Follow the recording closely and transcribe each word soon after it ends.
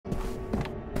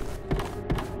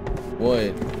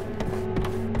What?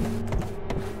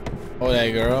 Oh, that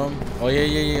girl? Oh,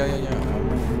 yeah.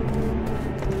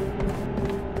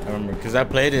 I remember, because I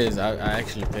played it, I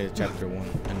actually played chapter 1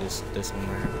 and this one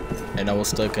right here. And I was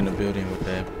stuck in the building with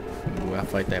that, where I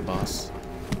fight that boss.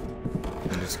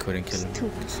 And just couldn't kill him.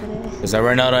 Because I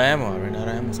ran out of ammo.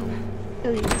 So.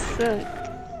 Oh, you suck.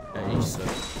 Yeah, you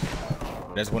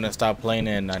suck. That's when I stopped playing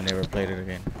it and I never played it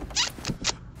again.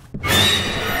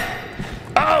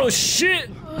 Oh, shit!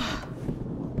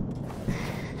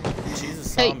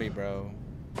 Jesus saw me, bro.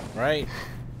 Right?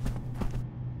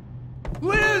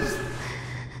 Liz!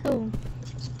 Oh.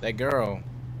 That girl.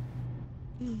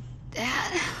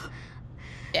 Dad.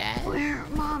 Dad? Where are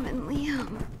Mom and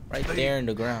Liam? Right there in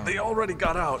the ground. They already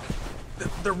got out.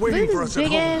 They're waiting for us at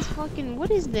home. Big ass fucking.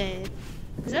 What is that?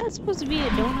 Is that supposed to be a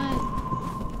donut?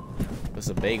 It's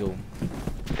a bagel.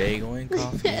 Bagel and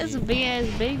coffee. That's a big ass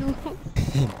bagel.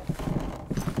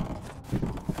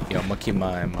 Yo, I'm gonna keep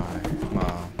my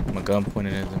gun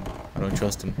pointed at them. I don't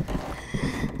trust him.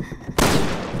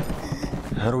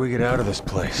 How do we get out of this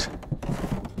place?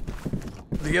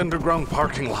 The underground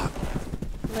parking lot.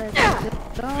 Let's go.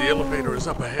 The elevator is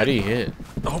up ahead. How do you hit?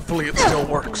 Hopefully it still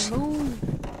works. Move.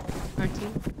 Aren't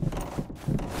you?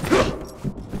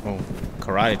 Oh,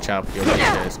 karate chop your bitch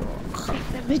ass. Kick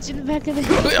that bitch in the back of the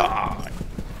head.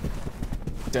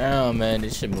 Damn, man,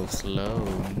 this shit moves slow.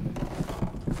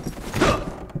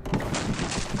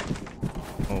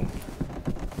 Oh,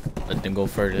 let them go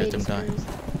further. Let them die.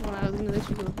 Well, I was gonna let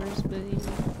you go first, but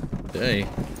yeah. Hey,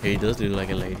 he does look like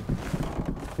a lady.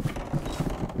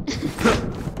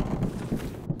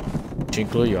 Did you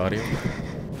include your audio?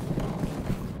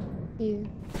 Yeah.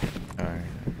 Alright.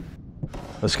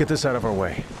 Let's get this out of our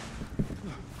way.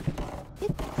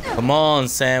 Come on,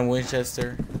 Sam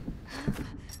Winchester.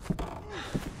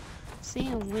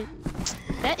 Sam,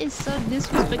 that is so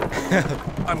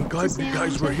disrespectful. I'm glad you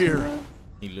guys were here.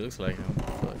 He looks like him.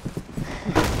 Fuck.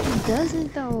 He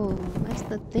doesn't though. That's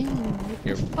the thing. What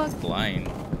You're the fuck? blind.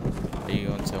 What are you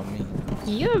gonna tell me?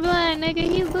 You're blind, nigga.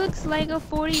 He looks like a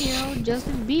 40-year-old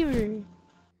Justin Bieber.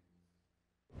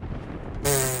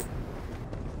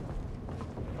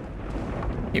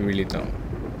 He really don't.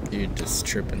 You're just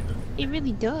tripping. He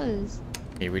really does.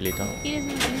 He really don't. He doesn't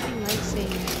have anything like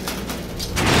saying.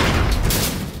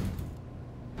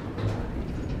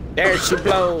 There she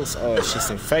blows. Oh, she's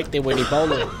infected with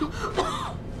Ebola.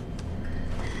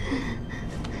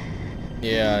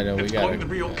 Yeah, I know. We It's gotta. going to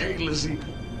be okay, Lizzie.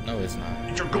 No, it's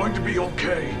not. You're going to be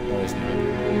okay. No, it's not.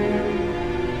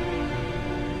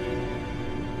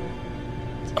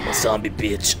 I'm a zombie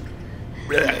bitch.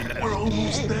 We're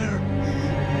almost there.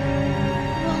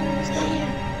 We're almost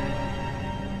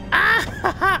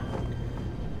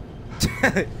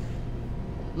there.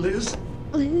 Liz?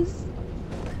 Liz?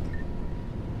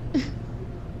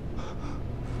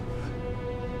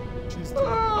 He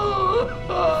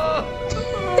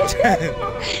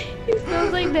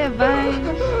sounds like that vine.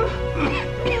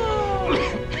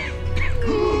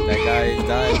 That guy is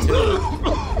dying too. Oh,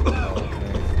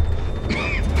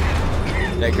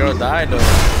 that girl died though.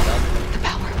 The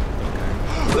power.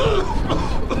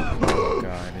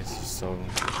 God, it's just so.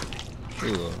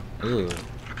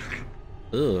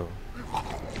 Ugh.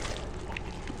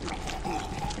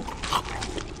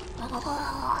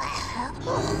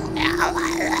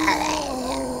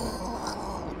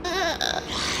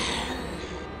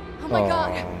 Oh my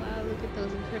god. Wow, look at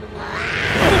those incredible eyes.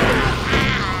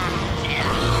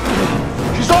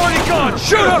 She's already gone!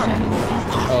 Shoot her!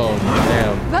 Oh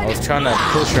damn! I was trying to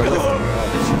push her with me. Oh,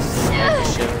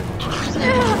 she's shit.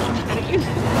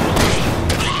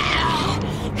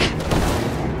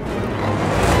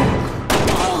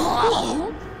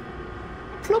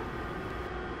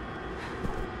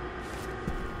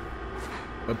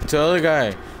 Up to the other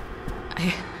guy. I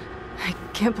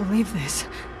can't believe this.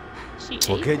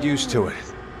 We'll get used to it.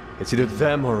 It's either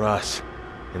them or us.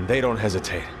 And they don't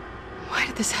hesitate. Why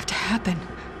did this have to happen?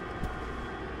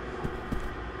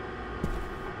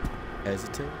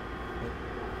 Hesitate?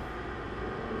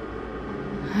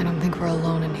 I don't think we're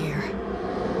alone in here.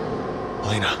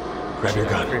 Elena, grab your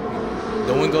gun.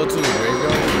 Don't we go to the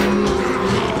graveyard?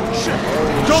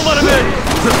 Don't let him in!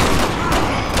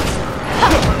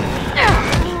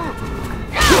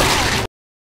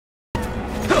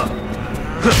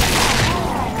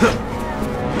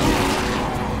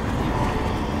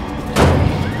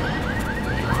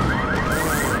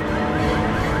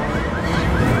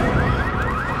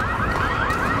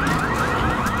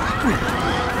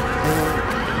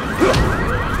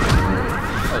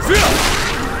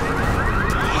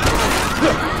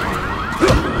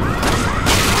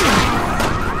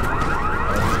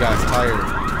 This guy's tired.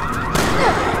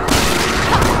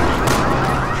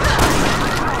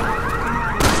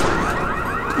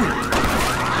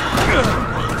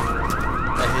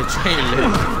 Chain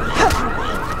lit.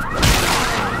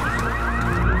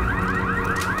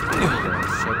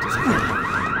 Shut this down.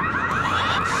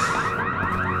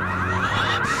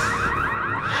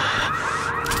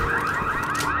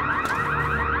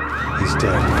 He's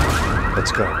dead.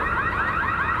 Let's go.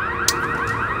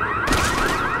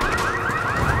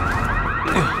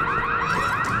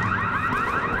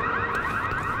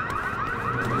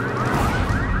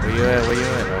 Where you at? Where you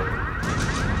at, bro?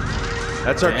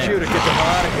 That's our cue to get the hell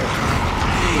out of here.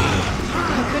 I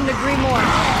couldn't agree more.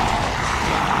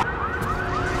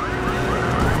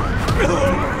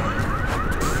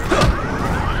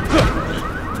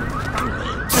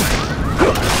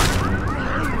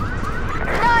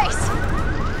 Nice!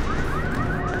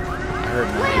 I heard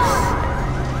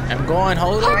nice. I'm going,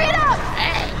 hold Hurry up.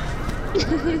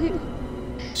 it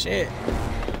up! Shit.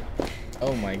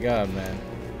 Oh my god, man.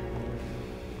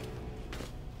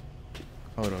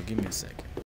 Hold on, give me a second.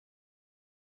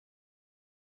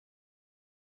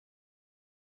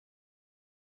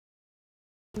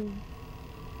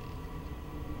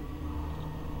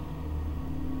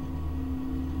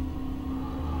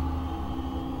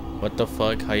 What the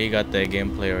fuck? How you got that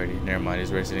gameplay already? Never mind, it's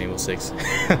Resident Evil 6.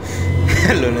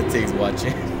 Lunatic's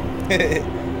watching. Okay.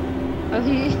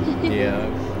 Yeah.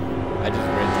 I just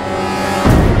read it.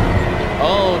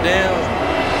 Oh, damn.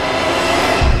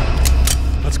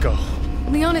 Let's go.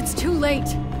 Leon, it's too late.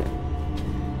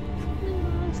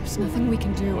 There's nothing we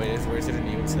can do. Wait, it's Resident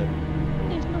Evil 7.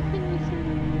 There's nothing we can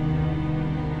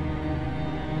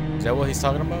Is that what he's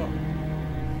talking about?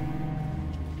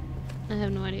 do. I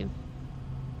have no idea.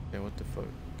 Yeah, what the fuck?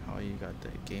 How you got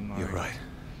that game already? You're right.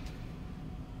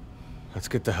 Let's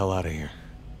get the hell out of here.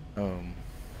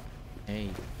 Hey.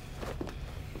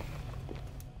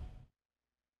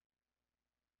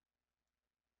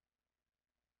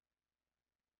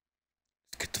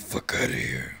 Get the fuck out of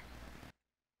here.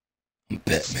 I'm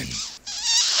Batman.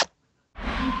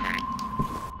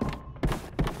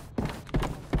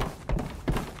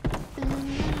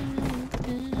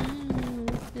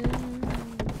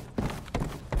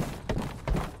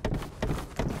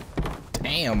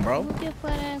 Damn, bro. Move your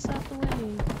flat ass out the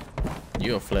way.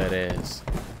 You a flat ass.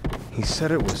 He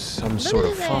said it was some Look sort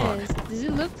at of his fog. ass. Does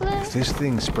it look flat? If this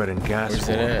thing's spreading gas Where's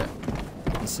form, it at?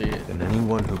 Let's see it. then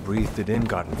anyone who breathed it in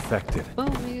got infected. Boom,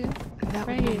 nigga. That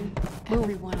Right would here. mean Boom.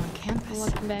 everyone on I'm campus.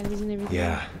 walking backwards and everything.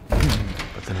 Yeah.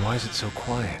 But then why is it so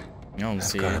quiet? You don't I've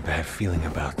see got a it. bad feeling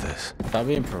about this. Stop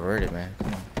being perverted, man.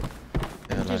 Come on. Get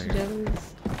the I'm hell out just of here.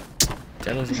 jealous.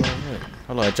 Jealous about what?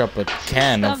 Hold on, I dropped a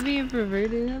can Stop of. being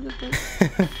perverted. How the fuck?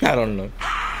 I don't know.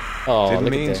 Oh, Didn't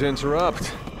look mean at to that.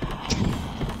 interrupt.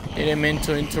 He didn't mean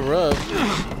to interrupt.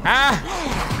 Ah!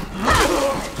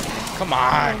 Come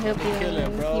on. help you Kill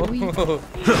him, out. bro. You weak.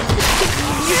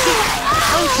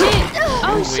 Oh shit!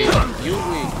 Oh You shit! weak. You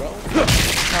weak, bro.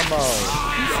 Come on.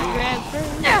 Grab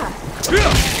first. No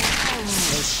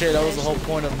shit, that was the whole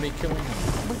point of me killing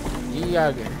him. You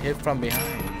got hit from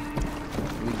behind.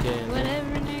 We get.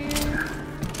 Whatever, nigga.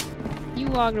 You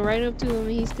walked right up to him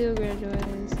and he still grabbed your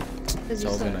ass. Cause you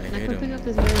So suck. gonna Now hit come pick him. up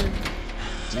this herb.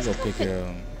 You go pick it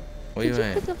up. Where Could you you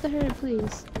at? pick up the herb,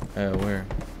 please? Where?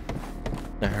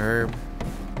 The herb.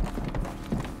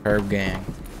 Herb gang.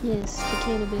 Yes, the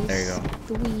cannabis. There you go.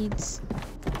 The weeds.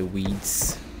 The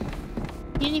weeds.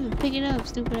 You didn't even pick it up,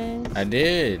 stupid ass. I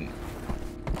did.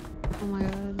 Oh my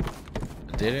god.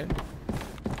 I didn't.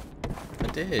 I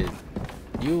did.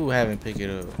 You haven't picked it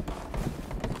up.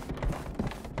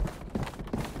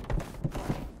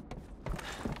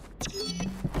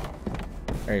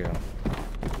 There you go.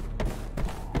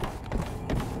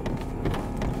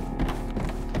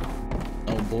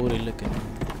 No booty looking.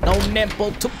 No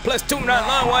nipple. 2 + 2 not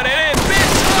long. What it is,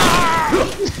 bitch?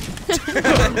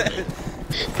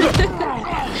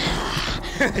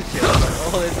 Oh,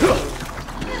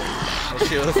 that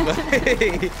shit was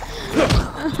funny.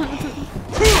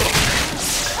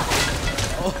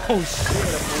 Oh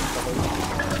shit.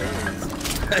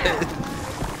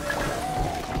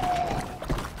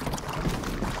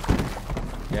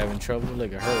 You having trouble?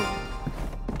 Like a herb.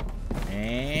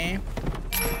 And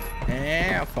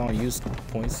I found use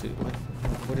points.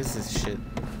 What is this shit?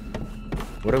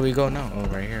 Where do we go now? Oh,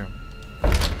 right here.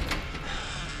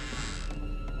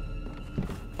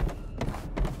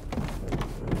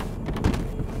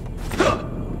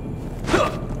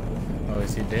 Oh,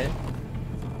 is he dead?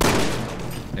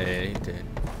 Yeah, he dead.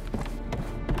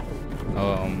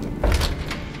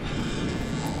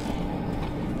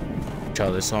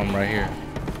 Child, there's something right here.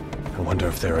 I wonder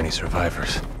if there are any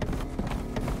survivors.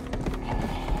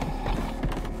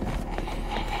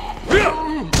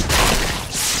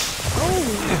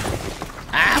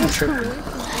 I'm tripping.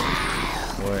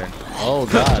 What? Oh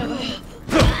God. Hey,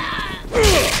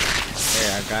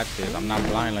 I got this. I'm not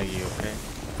blind like you,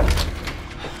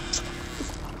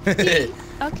 okay?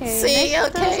 Okay. See,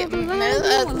 next time okay. something's wrong,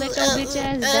 I'm gonna let your bitch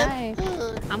ass die.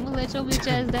 I'm gonna let your bitch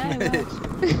ass die.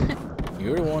 Watch.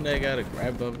 You're the one that got to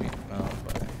grab Bubby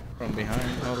from behind.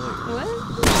 Oh, look. What?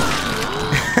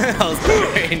 I was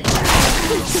afraid.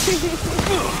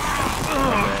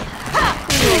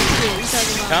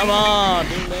 Come on,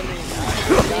 dude, let me.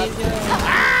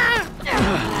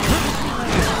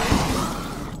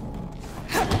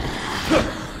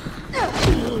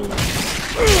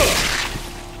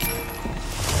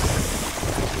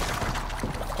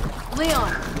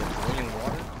 Leon.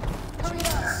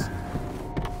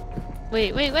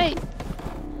 Wait. Okay.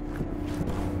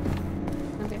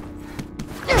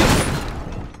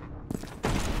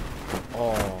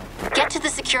 Oh. Get to the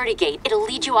security gate. It'll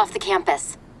lead you off the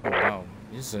campus. Oh, wow.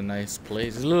 This is a nice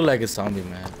place. It looks like a zombie,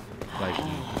 man. Like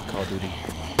Call of Duty.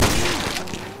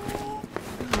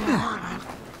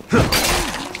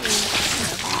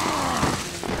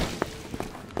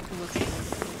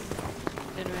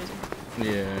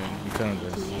 Yeah, you kind of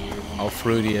does. All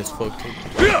fruity as fuck, too.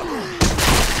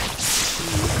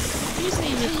 You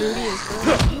saying you're fruity as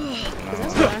fuck? 'Cause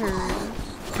that's what I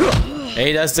heard.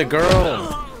 Hey, that's the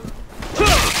girl. She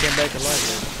came back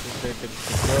alive. The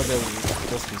girl that was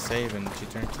supposed to be saving, she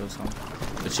turned to something.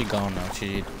 But she gone now.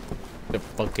 She the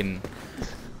fucking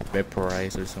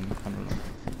vaporized or something. I don't know.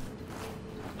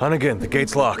 Hunnigan, the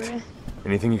gate's locked.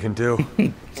 Anything you can do?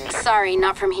 Sorry,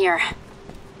 not from here.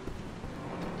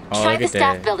 Oh, Try look the at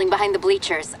staff that. building behind the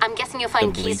bleachers. I'm guessing you'll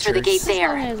find The keys for the gate bleachers?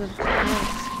 there.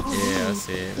 Yeah, I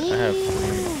see it. I have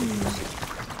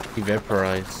he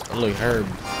vaporized. Oh, look, Herb.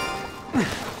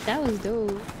 That was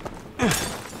dope.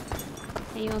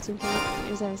 Hey, you want some cake?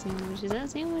 Is that a sandwich? Is that a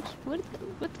sandwich? What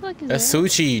the fuck is That's that?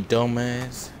 sushi,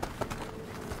 dumbass.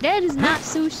 That is not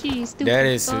sushi, stupid. That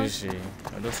is fuck. sushi.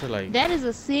 Oh, those are like. That is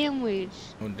a sandwich.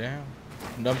 Oh damn.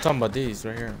 No, I'm talking about these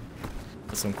right here.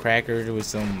 With some crackers with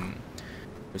some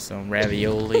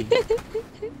ravioli.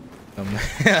 I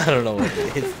don't know what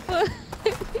it is.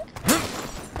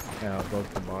 Yeah, I broke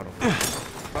the bottle. I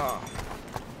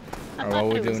Alright, thought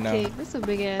what we that was doing now? cake. That's a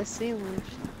big ass sandwich.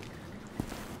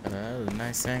 That was a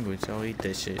nice sandwich. I'll eat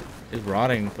that shit. It's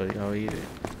rotting, but I'll eat it.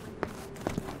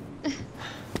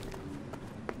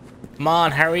 Come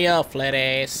on, hurry up, flat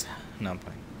ass. No, I'm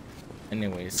playing.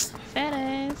 Anyways. Fat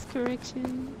ass,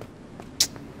 correction.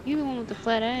 You the one with the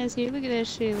flat ass here. Look at that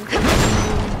shit.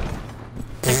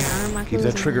 Keep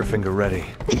that trigger finger ready.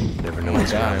 Never know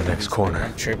what's around the next corner.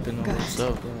 I'm tripping on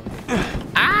myself.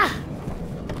 Ah!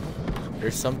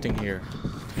 There's something here.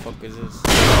 What the fuck is this?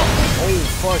 Oh,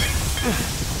 fuck.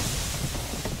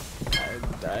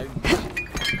 I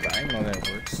didn't know that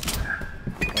works.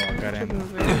 Oh, I got ammo.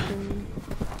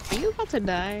 Are you about to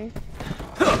die?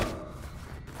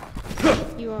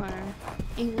 You are.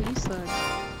 You suck.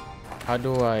 How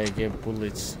do I get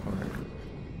bullets?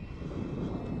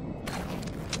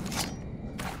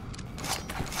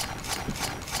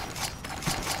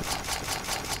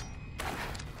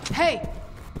 Hey!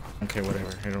 Okay, whatever.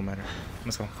 It don't matter.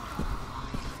 Let's go.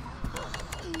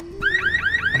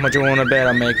 How much you want to bet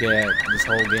I make it this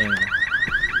whole game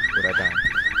without dying?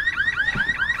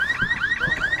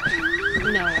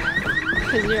 No.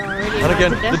 Because you're already.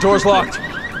 Hunnigan, the door's locked.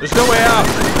 There's no way out.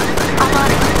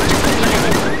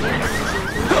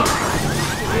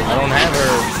 I don't have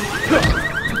her.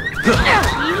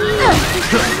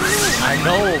 I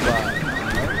know, but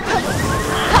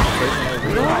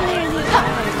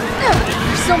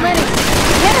There's so many!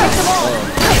 Can't reach them all!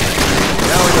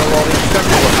 Now we know all the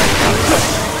instructions.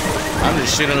 I'm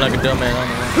just shooting like a dumbass.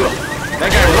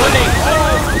 That guy running!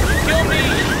 Oh, you killed me!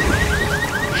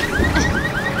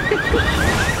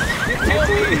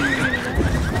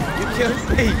 You killed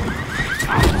me!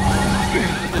 You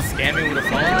just scam me with a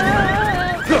phone?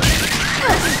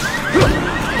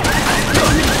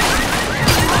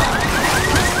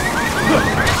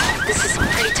 This is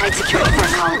pretty tight security for a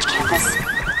college campus.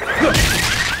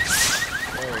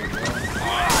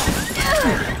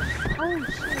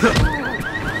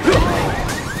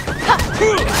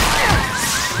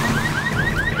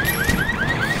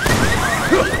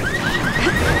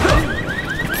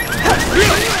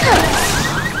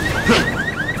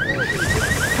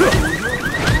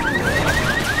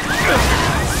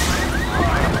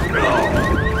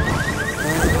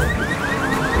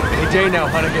 Any day now,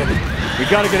 Hunnigan. We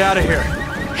gotta get out of here.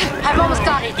 I've almost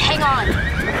got it. Hang on.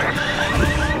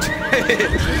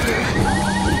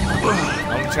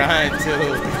 I'm trying to.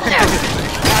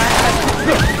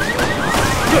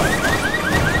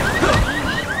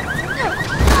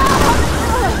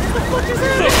 What is it?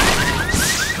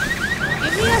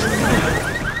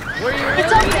 Where you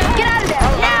It's open! Get out of there!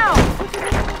 Now!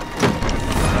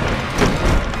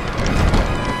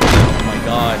 Oh my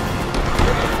god.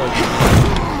 What the fuck?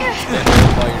 Stand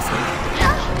there by yourself.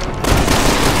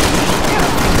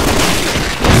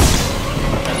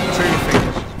 That's the trigger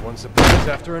finger. One surprise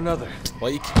after another. Why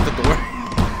you kick the door?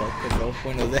 Fuck, there's no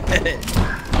point of that.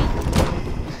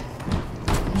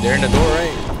 They're in the door,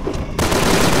 right?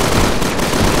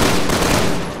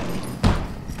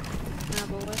 Nah,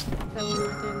 but what? That was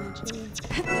right there in the chair.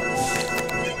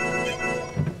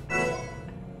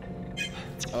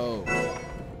 Oh.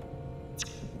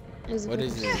 Is What it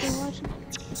is still this? watching?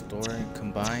 Store and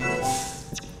combine.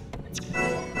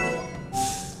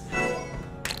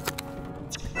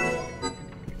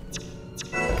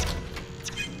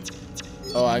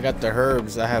 Oh, I got the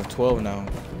herbs. I have 12 now.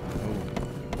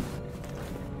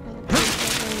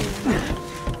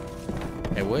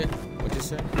 Hey, what? What'd you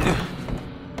say?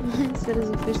 Said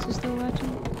is the fish still watching?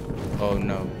 Oh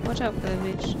no. Watch out for that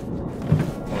bitch.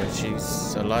 Oh,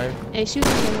 she's alive? Hey, shoot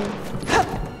her.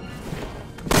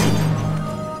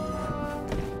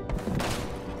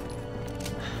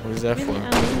 What is that Really? for?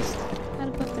 I missed. How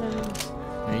the fuck did I miss?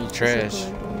 You eat trash.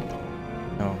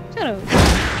 No. Shut up.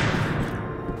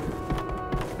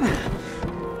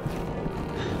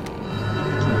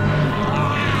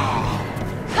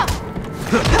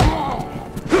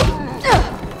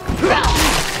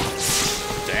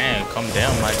 Damn, come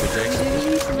down, Michael Jackson. Did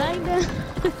you slide down?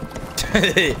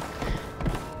 I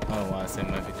don't know why I said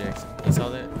Michael Jackson. You saw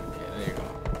that? Yeah, there you go.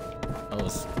 Oh,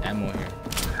 there's ammo here.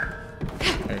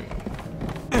 There you go.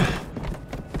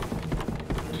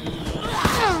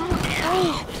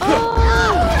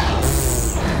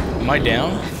 Am I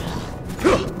down?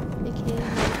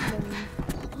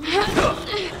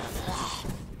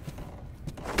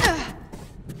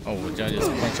 Oh, would y'all just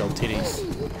punch your titties?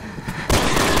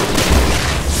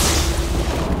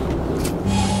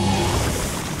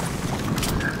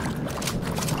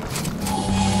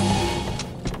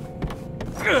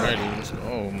 Ready?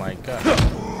 Oh my god.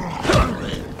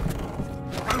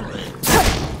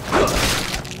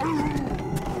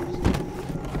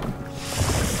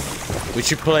 We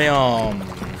should play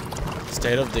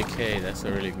State of Decay. That's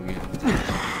a really good game. I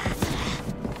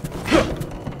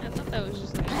thought that was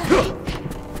just like...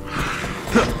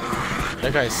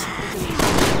 That guy's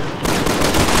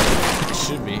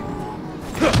should be.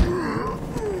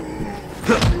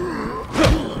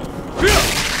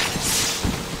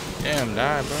 Damn,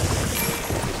 die, bro.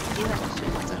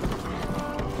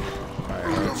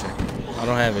 Alright, I'll check. I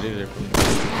don't have it either.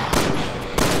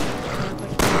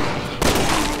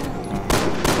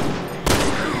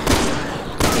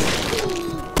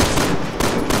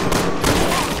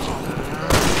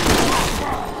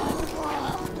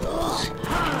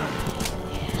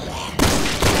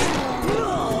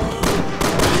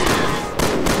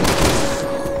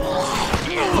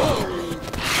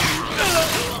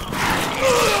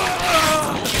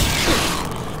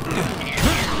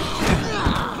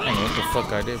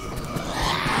 Fuck I did.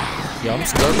 Yeah, I'm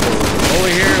stuck over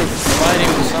here fighting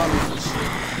with zombies and shit.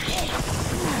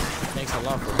 Thanks a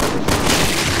lot for that.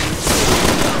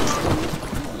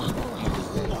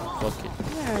 Fuck it.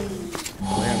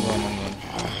 Where I'm going.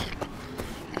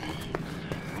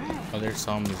 Oh, there's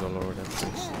zombies all over that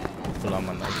place. Pull out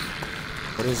my knife.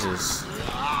 What is this?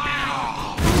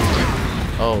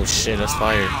 Oh shit, that's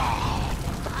fire.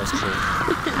 That's cool.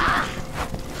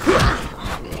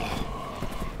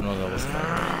 No, that was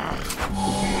fire.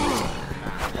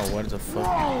 Oh, what the fuck?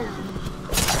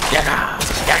 Yaga!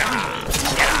 Yaga!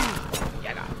 Yaga!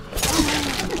 Yaga!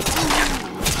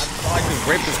 Oh, I just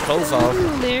ripped his clothes off.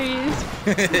 There he is.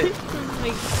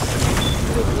 Like,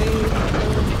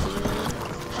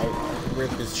 I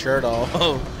ripped his shirt off.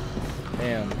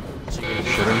 Damn. Should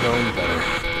have known better.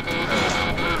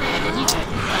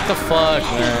 What the fuck,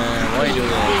 man? Why you do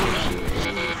that?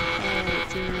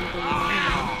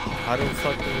 How do you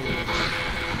fucking...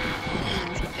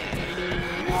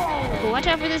 But watch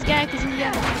out for this guy, cause he's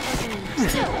got a fucking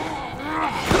stick.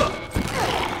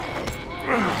 I'm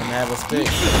gonna have a stick.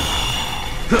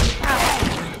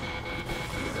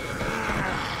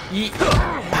 Yeet.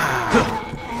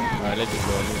 Alright, let's just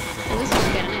go. Well, this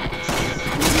one's got an axe.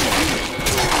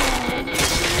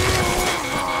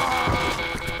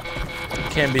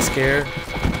 Can't be scared.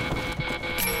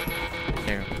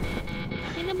 Here.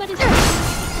 Ain't nobody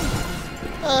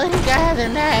Oh, he got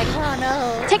an axe. Oh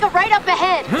no. Take it right up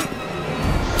ahead!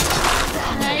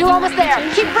 You're almost there!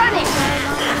 Keep running!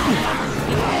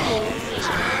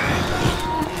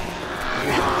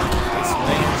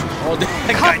 Oh,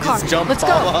 that guy just jumped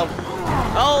all up.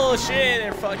 Oh shit,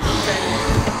 they're fucking tanking.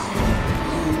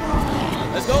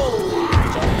 Let's go!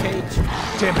 Johnny Cage.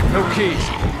 Damn it, no keys.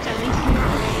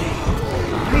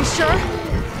 Are you sure?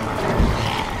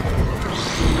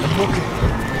 I'm looking.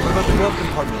 What about the glove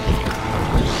compartment?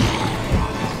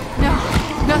 No,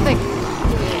 nothing.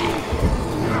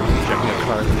 Checking a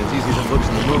car isn't as easy as it looks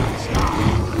in the movies.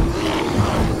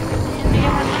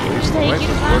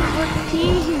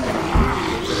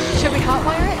 Should we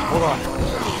hotwire it? Hold on.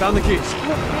 Found the keys.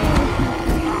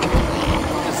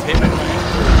 Just hit me.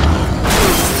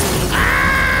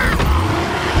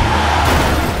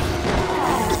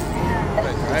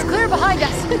 It's clear behind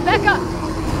us. Back up.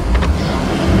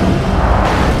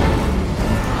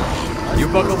 You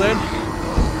buckled in?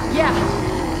 Yeah.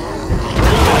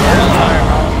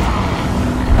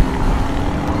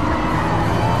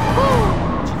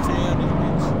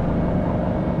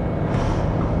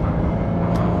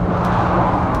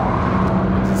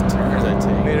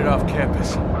 Made it off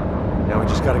campus. Now we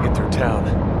just gotta get through town.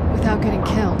 Without getting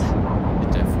killed.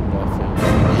 Hit that football field.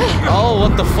 Oh,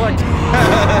 what the fuck?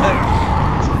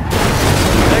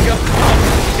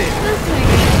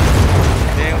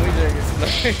 Damn, we just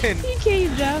exploded. You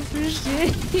can't drop for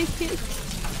shit.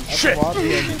 Shit! God.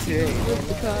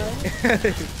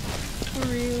 For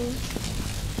real.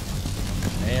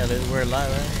 Man, we're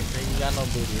alive, right? You got no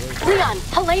booty. Leon,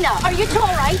 Helena, are you two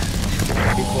all right?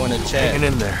 People in the chat.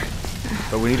 Hanging in there.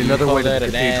 But we need another way to the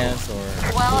cathedral. Dance or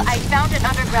Well, I found an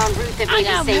underground route that I made it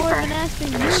got more of safer. an ass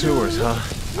than you. Sewers, huh?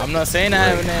 I'm not saying I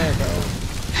have an ass, bro.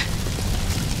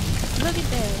 Look at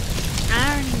that.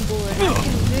 Ironing board. I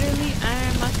can literally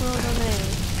iron my clothes on that.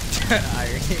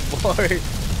 Ironing board.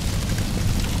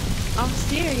 I'm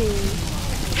serious.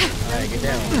 Alright, get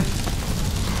down.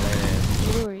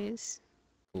 Glorious.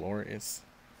 Glorious.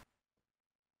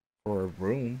 For a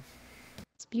broom.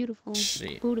 It's beautiful.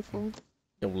 Shit. Beautiful.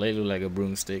 Yo, Lay look like a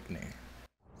broomstick, man.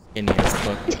 Skinny as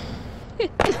fuck.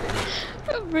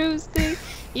 A broomstick.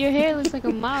 Your hair looks like a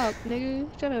mop, nigga.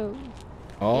 Shut up.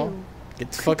 Oh, Ew.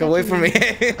 get the fuck away from me. What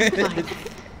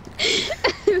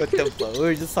the fuck? We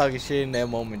were just talking shit in that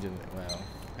moment. Just like, wow.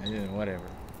 Yeah, whatever.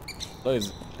 Oh,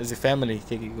 it's your family.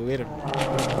 Kiki, go get him.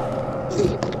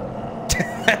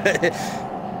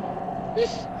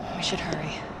 We should hurry.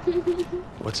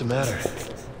 What's the matter?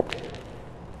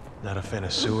 Not a fan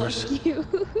of sewers? You.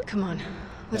 Come on.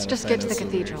 Let's Not a just fan get to of the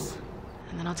cathedral. sewers.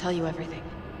 And then I'll tell you everything.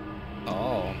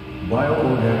 Oh.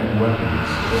 Bioorganic weapons.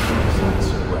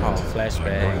 Oh,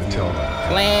 flashback. Tell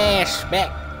them.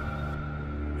 Flashback.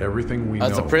 Everything we know.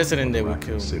 As a president, they from the would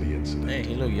kill. Raccoon City incident. Hey,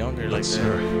 he look younger like But, that.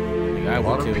 sir, Like, I a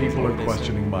lot would of kill people him are for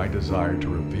questioning my desire to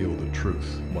reveal the truth.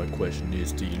 this. My question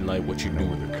is, do you like what you I know do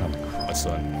where they're coming from. my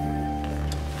son?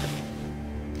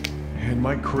 It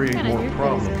might create What kind of more haircut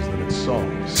problems is than it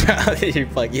solves. You're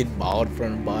fucking bald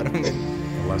from the bottom. The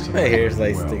lesson My I hair's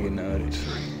learned like well sticking with out.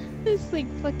 nature. It's like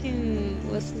fucking,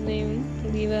 what's his name?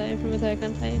 Levi from Attack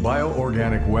on Titan.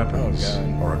 Bioorganic weapons Oh,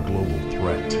 God. are a global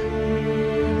threat.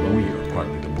 And we are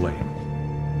partly to blame.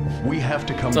 We have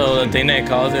to come So the clean thing that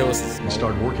caused it was and smoke.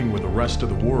 start working with the rest of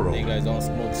the world. You guys don't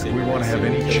smoke cigarettes. we wanna have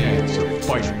any so you chance of can't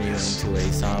fighting turn you this. into a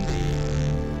zombie.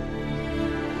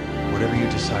 Whatever you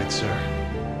decide, sir.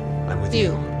 I'm with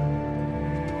you.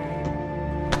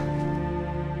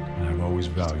 I've always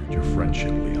valued your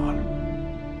friendship, Leon.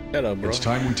 Shut up, bro. It's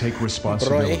time we take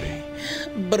responsibility.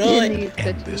 Bro.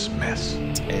 End this mess.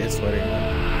 Hey, it's sweaty.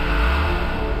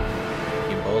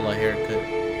 Ebola haircut.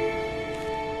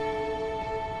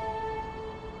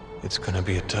 It's gonna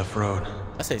be a tough road.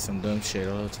 I say some dumb shit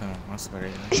all the time. I swear to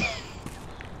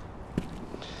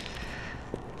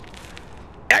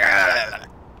God.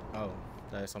 Oh,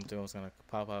 that's something was gonna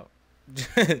pop out.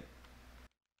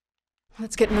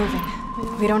 Let's get moving.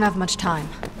 We don't have much time.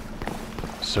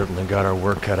 Certainly got our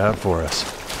work cut out for us.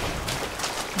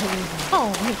 Oh,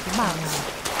 Mickey Mouse.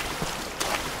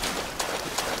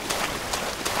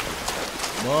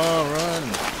 Come on, run.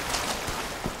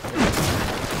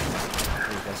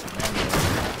 Hey, that's a man, bro.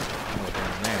 Oh,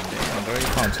 damn, damn, bro, you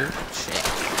come too? Shit.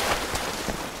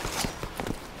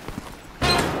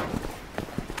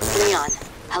 Leon,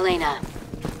 Helena,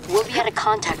 we'll be out of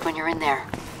contact when you're in there.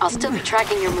 I'll still be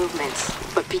tracking your movements,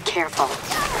 but be careful.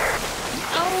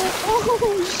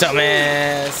 Oh,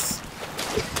 Dumbass.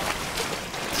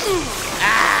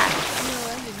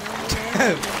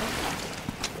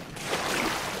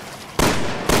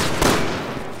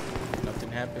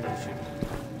 Nothing happened with you.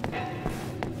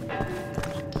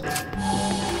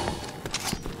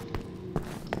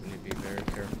 You need to be very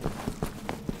careful.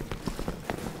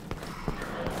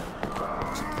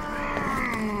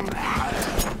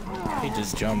 He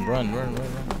just jumped, run. This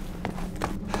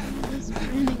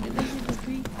nigga, this is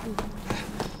creepy.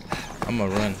 I'm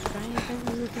gonna run. Trying to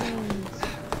cover his eyes.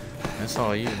 That's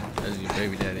all you. That's your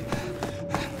baby daddy.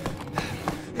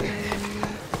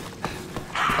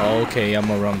 Okay, I'm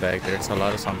gonna run back there. It's a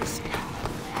lot of zombies.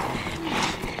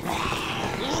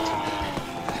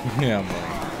 Yeah, I'm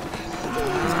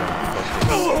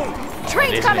like,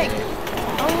 Train's coming!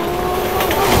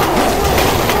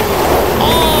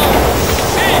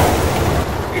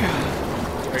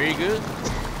 are you good?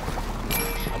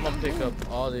 I'm gonna pick up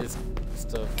all this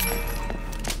stuff.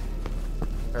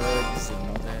 Herbs and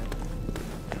all that.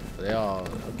 They all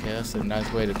okay. That's a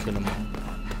nice way to kill them all.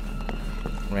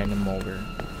 Random over.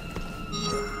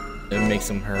 Then make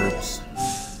some herbs.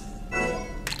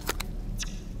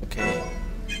 Okay.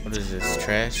 What is this?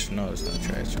 Trash? No, it's not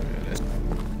trash. That's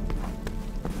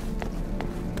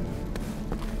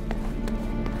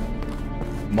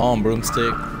Mom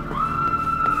broomstick.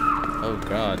 Oh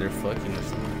god, they're fucking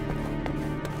us.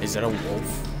 Is that a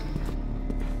wolf?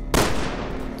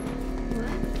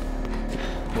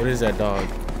 What is that dog?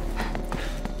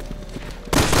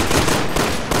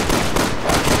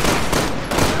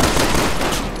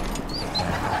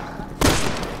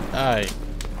 Alright.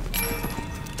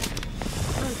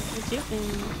 What's your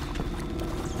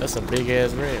thing? That's a big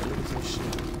ass red. Look at this shit.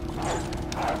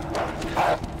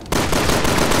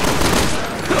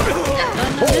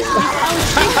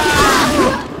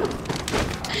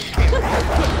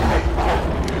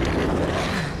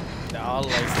 They're all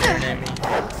like staring at me.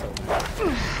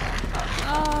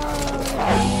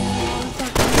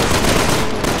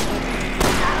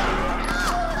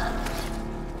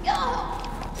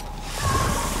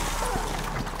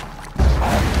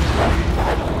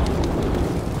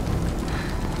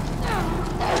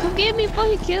 Come get me before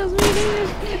he kills me, dude.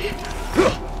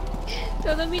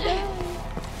 Don't let me die.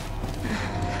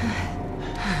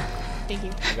 Thank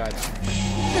you. I got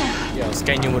you. Yo,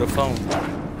 scan you with a phone.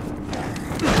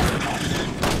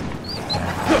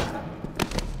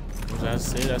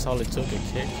 That's it. That's all it took. A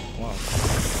kick. Wow.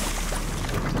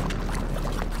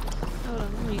 Hold on,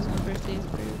 I'm gonna use my first aid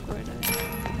spray before I die.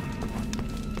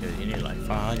 Yeah, you need like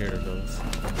 500 of those.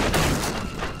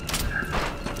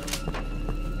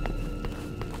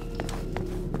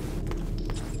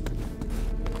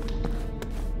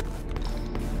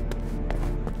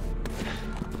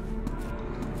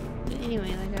 But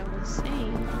anyway, like I was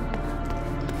saying.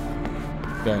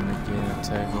 Gonna get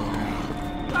attacked. Oh,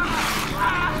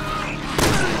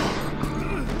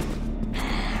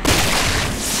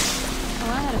 I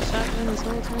had a shotgun this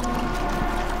whole time.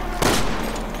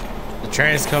 The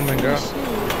train's coming, girl.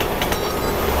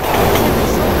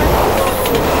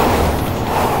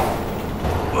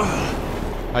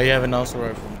 Oh, you have an also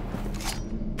rifle?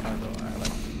 I don't know. I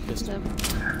like pistol.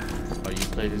 Oh, you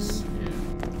play this? Yeah.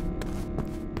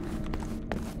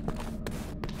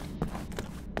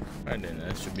 Alright then,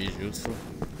 that should be useful.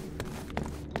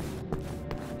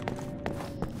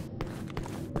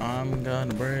 I'm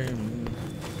gonna bring.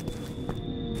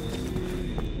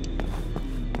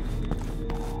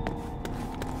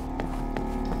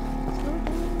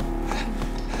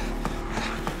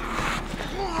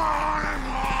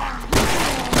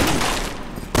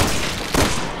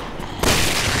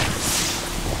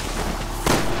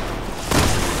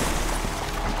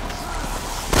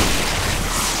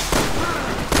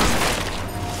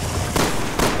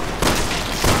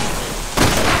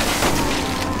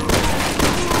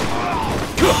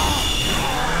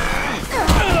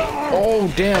 Oh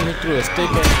damn, he threw a stick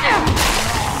at me.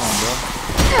 Come on, bro.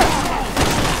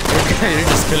 You're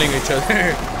just killing each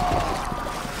other.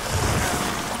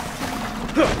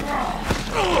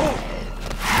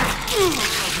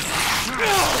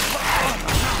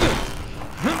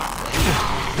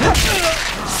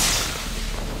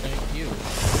 Thank you.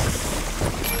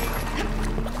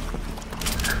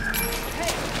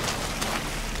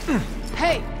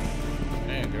 Hey!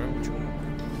 Hey girl, what you want?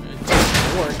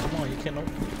 It's war. Come on, you can't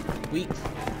open. Weak.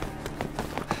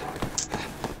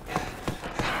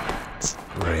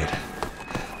 Great.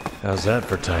 How's that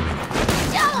for timing?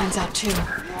 Mine's out too.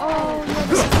 Oh,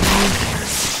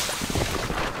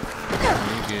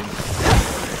 You good.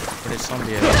 Where is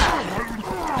zombie at?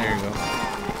 There you go.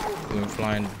 Going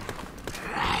flying.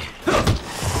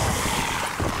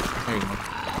 There you go.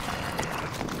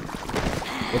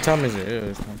 What time is it? Ew,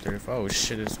 it's 1:35. Oh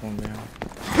shit, it's one down.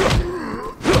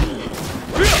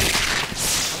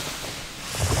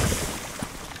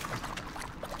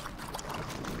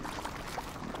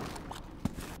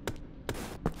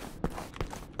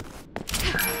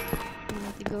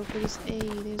 go for this A.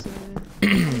 There's a.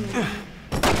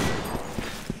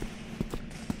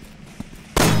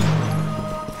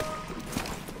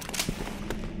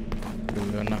 Here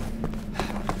we go now.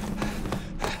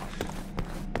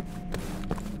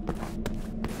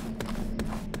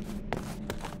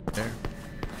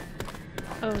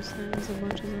 Oh, so there's a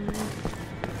bunch of them.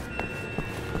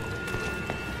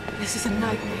 This is a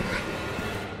nightmare.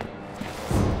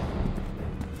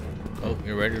 Oh,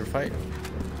 you're ready to fight?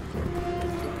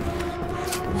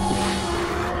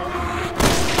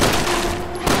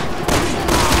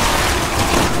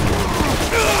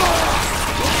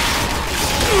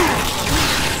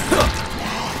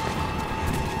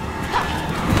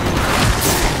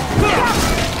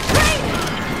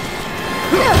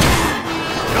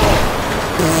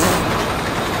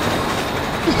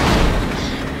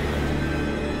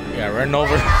 Yeah, run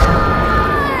over.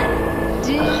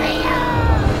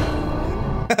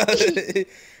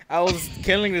 I was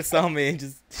killing the zombie and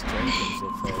just destroying him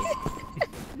so fast.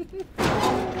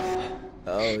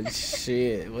 Oh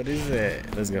shit, what is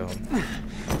that? Let's go.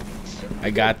 I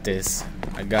got this.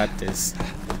 I got this.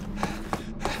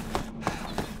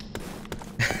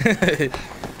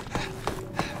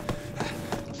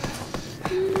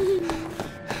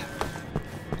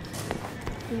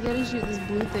 We gotta shoot this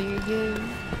blue thing again.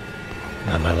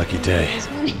 Not my lucky day. This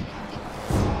one. You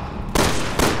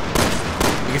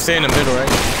can stay in the middle,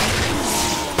 right?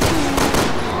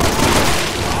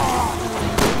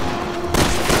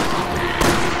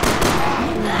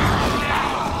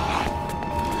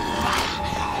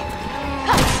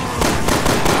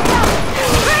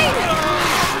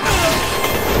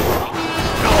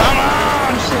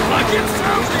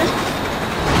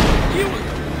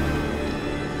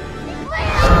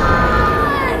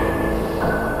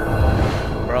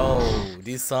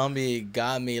 This zombie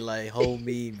got me like, hold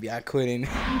me, I couldn't.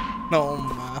 No,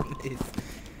 mom.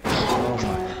 Oh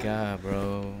my god,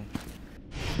 bro.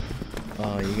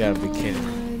 Oh, you gotta be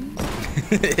kidding.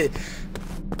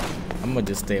 I'm gonna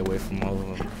just stay away from all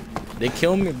of them. They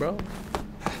killed me, bro.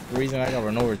 The reason I got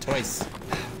run over twice.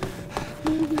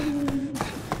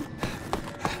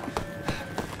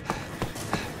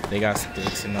 They got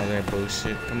sticks and all that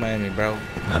bullshit. Come at me, bro.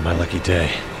 Not my lucky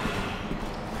day.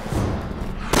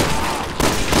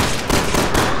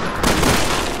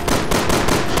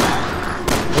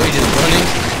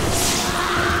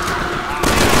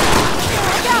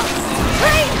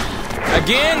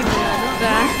 Again? Don't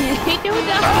die. Don't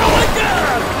die. Oh my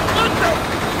god! What the?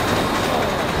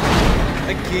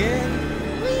 Again?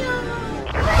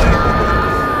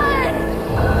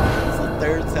 It's the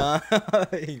third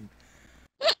time.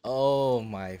 Oh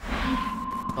my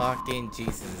fucking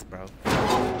Jesus, bro.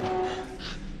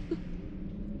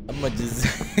 I'ma just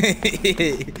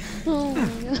Oh my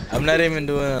god. I'm not even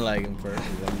doing it like in purpose.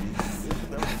 I'm just,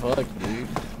 what the fuck, dude?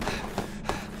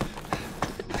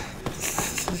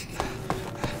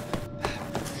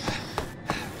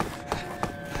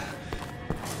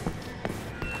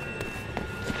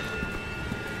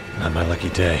 Not my lucky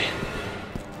day.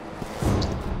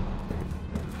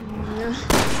 Yeah.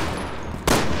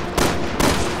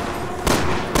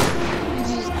 You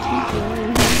just keep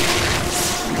going.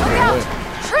 Look out!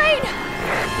 Train!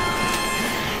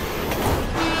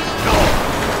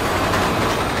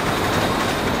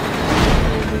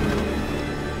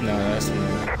 No, that's me.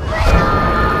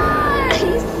 Are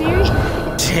you serious?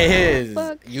 Jeez,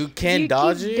 Fuck. you can't You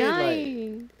dodge keep it.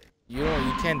 dying. Like,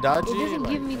 you can't dodge It it. doesn't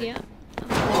like, give me the.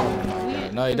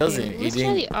 No, it doesn't. It Let's try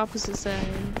didn't. the opposite side.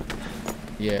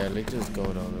 Yeah, let's just go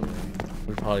the other way.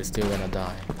 We're probably still gonna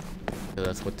die. So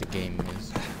that's what the game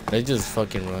is. Let's just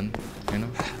fucking run, you know,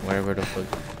 wherever the fuck.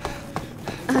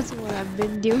 That's what I've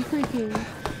been doing.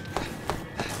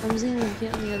 I'm saying like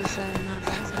get on the other side, not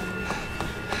that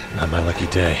side. Not my lucky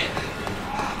day.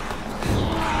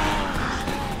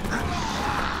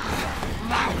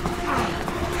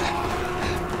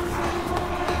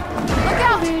 Look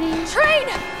out! Train!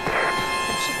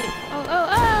 Oh,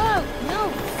 no!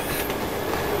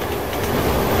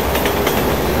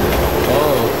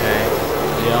 Oh, okay.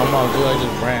 Yeah, I'm all good. I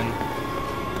just ran.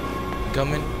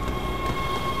 Coming.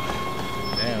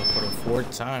 Damn, for the fourth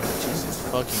time. Jesus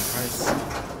fucking Christ.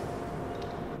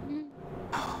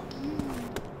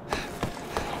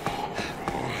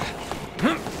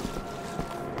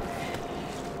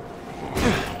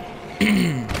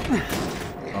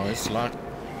 Oh, it's locked.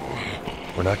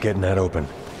 We're not getting that open.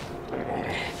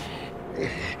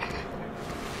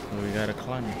 We gotta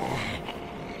climb it.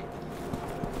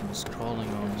 It's crawling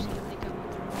on me.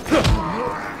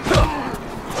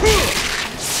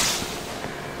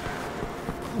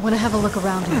 Want to have a look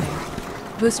around here.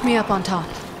 Boost me up on top.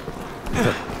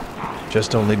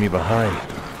 Just don't leave me behind.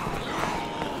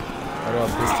 How do I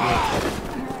boost you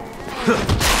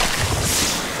up?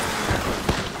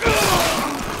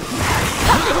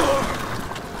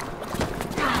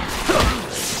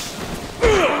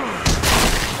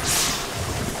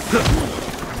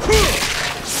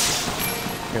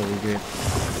 Here we good.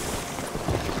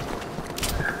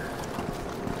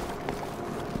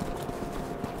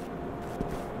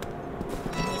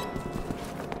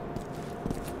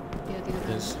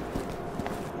 This.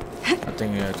 I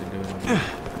think you have to do it.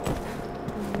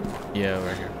 Yeah,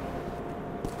 right here.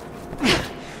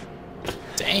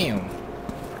 Damn.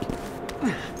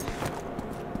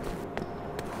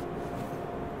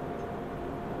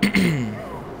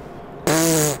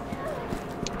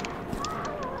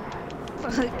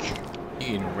 Fuck. You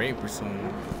getting raped or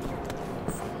something?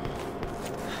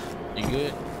 You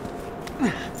good?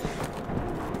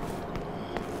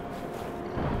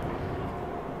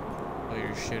 Oh,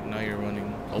 you're shit. Now you're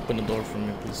running. Open the door for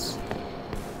me, please.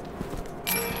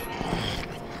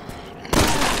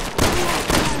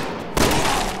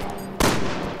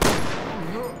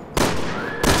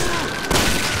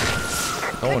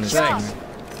 No one is saying.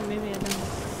 Maybe I don't.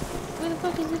 Where the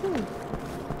fuck is he going?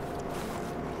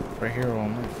 Right here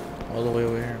on me. All the way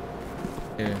over here.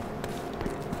 Yeah.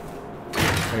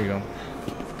 There you go.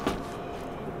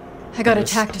 I got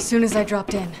attacked as soon as I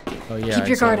dropped in. Oh yeah. Keep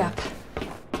your guard up.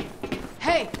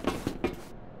 Hey!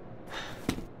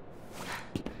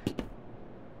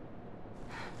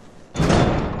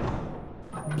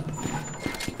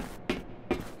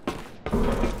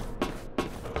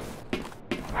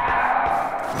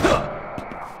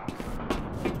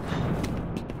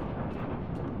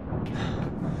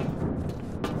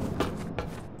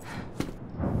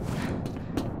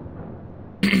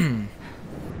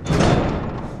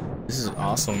 This is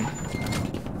awesome.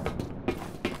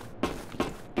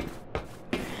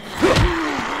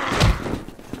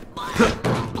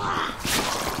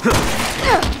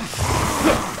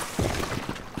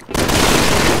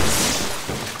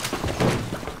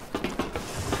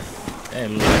 Hey,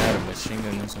 look, I had a machine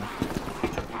gun or something.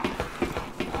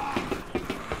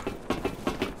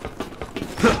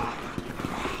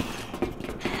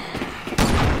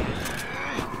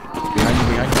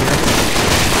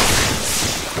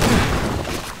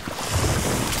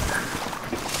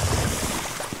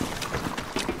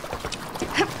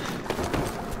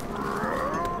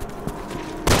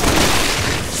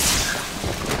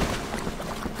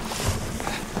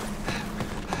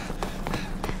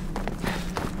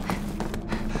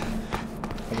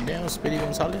 Damn, Speedy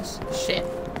Gonzalez. Shit.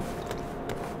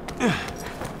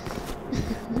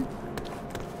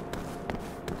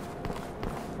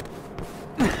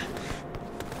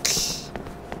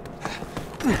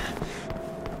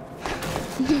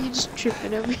 You just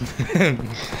tripping over.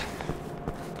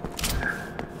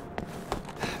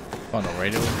 On the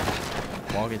radio,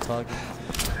 walkie-talkie.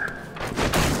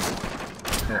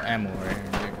 No ammo right here,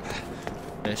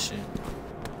 nigga. That shit.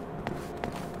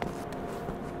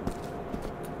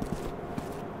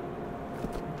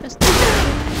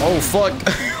 Oh fuck!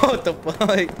 What the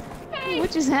fuck? Hey,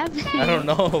 what just happened? I don't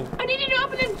know. I need you to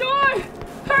open this door!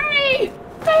 Hurry!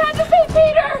 I have to pay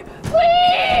Peter!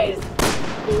 Please!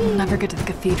 We'll never get to the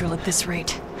cathedral at this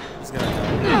rate. He's gonna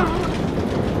die.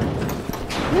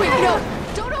 Wait, no!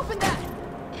 Don't open that!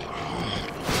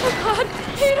 Oh God!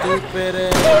 Peter! Stupid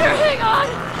ass. Peter, hang on!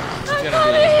 I'm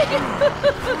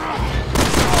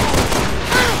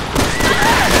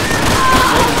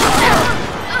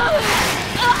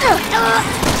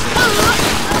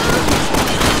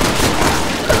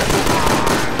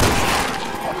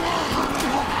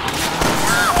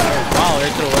Wow,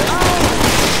 they threw it.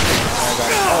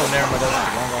 Oh, never mind. That's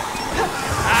the wrong guy.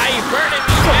 Ah, you burning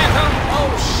me, asshole! Oh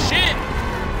shit!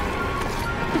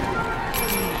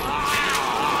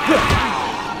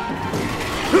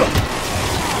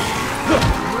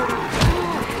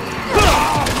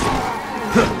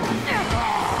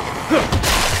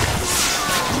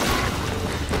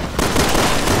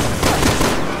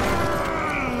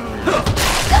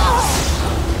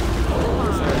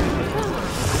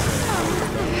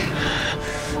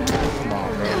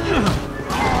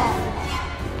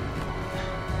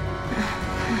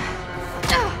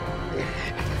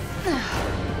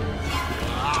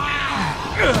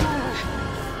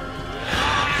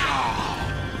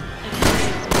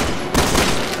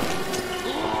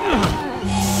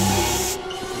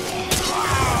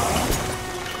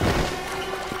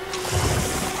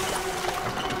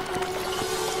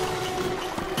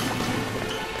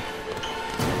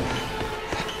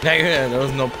 Yeah, there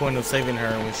was no point of saving her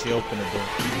when she opened the door.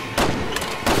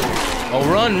 Oh,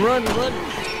 run, run, run! I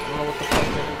don't know what the fuck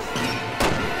that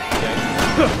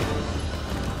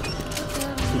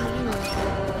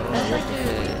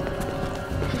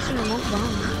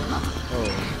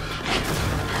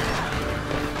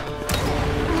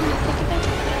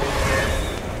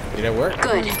is. Did it work?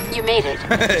 Good, you made it.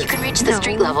 You can reach the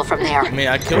street level from there. I mean,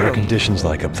 I killed What are him. conditions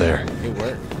like up there? It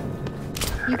worked.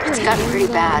 You It's could've gotten pretty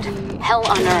moved bad. already. Hell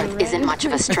on Earth Right. isn't much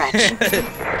of a stretch.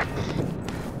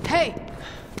 Hey!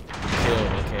 Kill,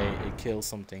 okay, it kills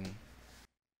something.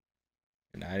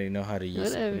 And I didn't know how to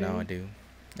use it, but now I do.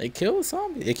 It killed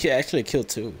zombies. Actually killed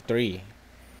 3.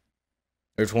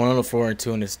 There's 1 on the floor and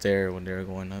 2 in the stair when they're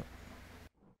going up.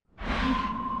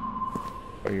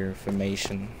 For your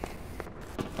information,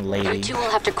 lady. You two will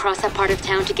have to cross that part of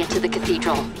town to get to the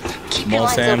cathedral. Keep your Come on,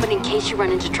 lines Sam. open in case you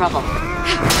run into trouble.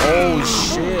 Oh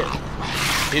shit!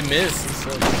 He missed.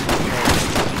 Oh,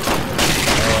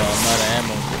 I'm out of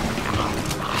ammo.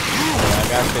 Oh, I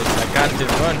got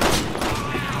this. Run.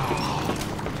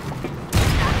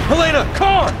 Helena,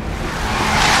 car!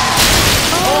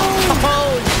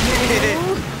 Oh shit! I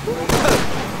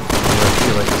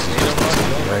feel like this is just the tip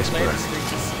of the iceberg.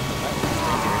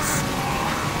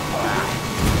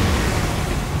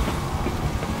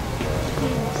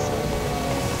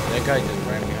 That guy just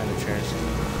ran behind the trash.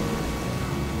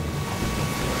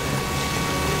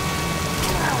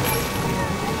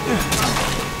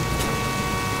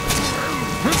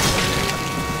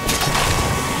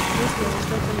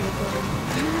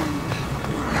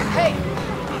 Hey!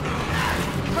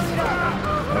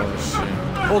 Oh shit.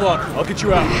 Hold on, I'll get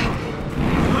you out.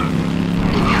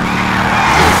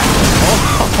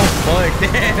 Oh fuck,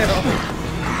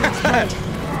 damn.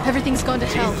 Everything's gone to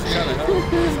hell. Trying to help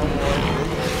someone.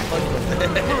 Fuck was that?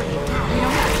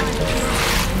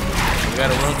 We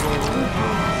gotta run to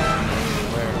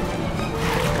where?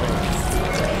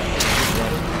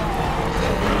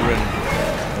 Run.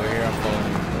 Over here, I'm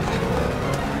following.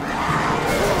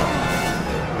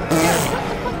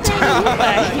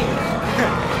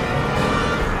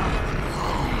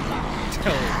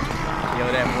 Yo,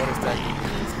 that motorcycle.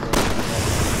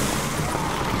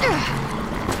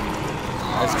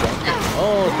 Let's jump.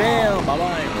 Oh damn, bye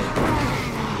bye.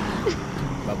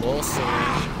 Baboso.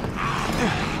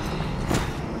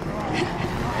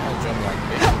 I'll jump like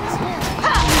bitches.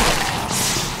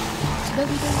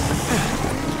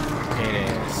 Hate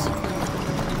ass.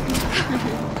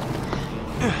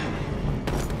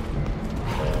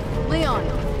 Leon!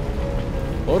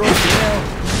 Hold on, damn.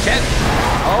 Cat.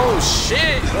 Oh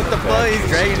shit! What the fuck? He's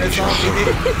dragging us on me.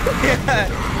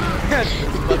 Yeah.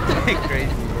 Fuck that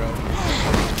crazy, bro.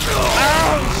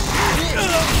 Oh shit!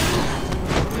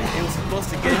 He was supposed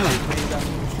to get you, but he got me.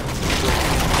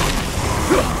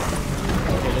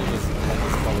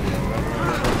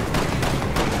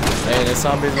 Hey, the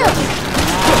zombies running.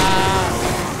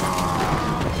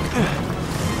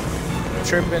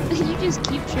 Tripping. You just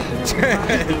keep tripping over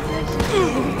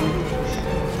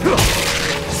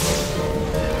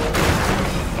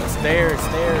Stairs.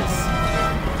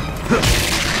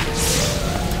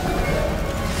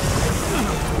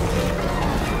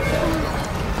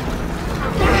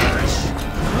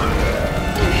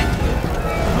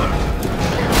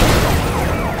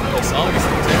 The song is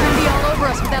They're gonna be all over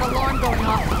us with that alarm going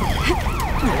off.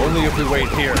 Only if we wait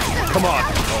here. Come on.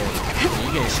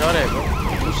 you getting shot at, bro.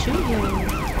 You shoot him.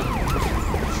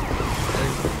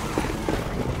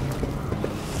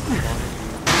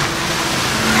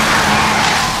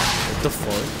 What the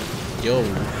fuck? Yo.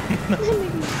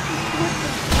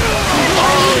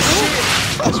 Oh shit!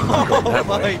 Guess we can go that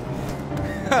way.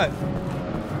 God.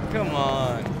 Come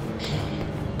on.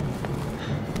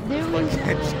 There was one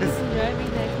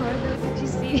driving that car though, did you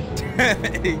see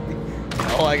it?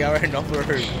 Oh, I got right over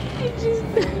her. It just...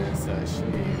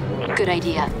 Good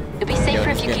idea. It'll be safer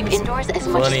if you keep indoors as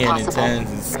much Funny as and possible. intense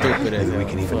and stupid as Maybe we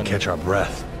can even funny. catch our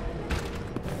breath.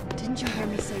 Didn't you hear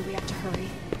me say we have to hurry?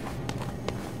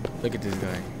 Look at this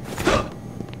guy.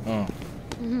 Oh.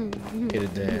 Get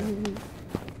it dead.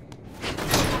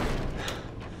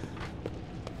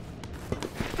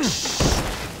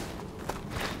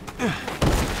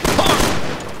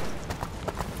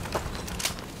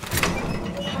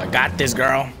 I got this,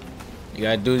 girl. You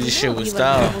gotta do this shit with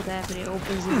style. It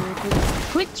opens it real quick.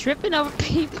 Quit tripping over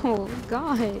people.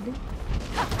 God.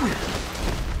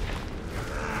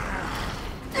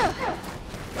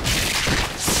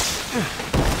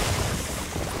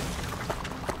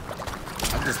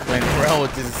 I'm just playing around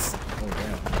with this. Oh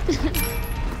damn.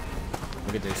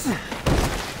 Look at this.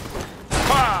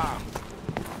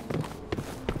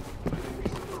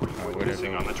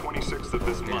 Missing on the 26th of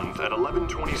this month at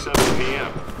 11:27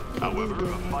 p.m. However,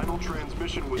 a final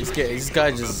transmission was This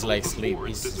guy just like sleep.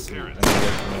 He's just,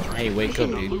 hey, wake up,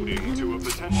 dude. alluding to a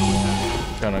potential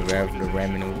attack. Trying to grab the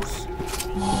ramen noodles.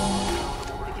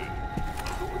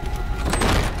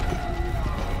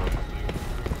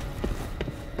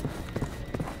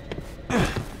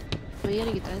 We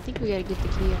gotta get. I think we gotta get the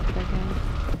key out of that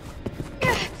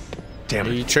guy. Damn Are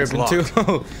it. you it's tripping locked.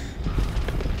 too?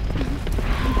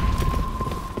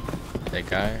 That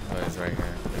guy? Oh, it's right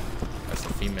here. That's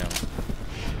the female.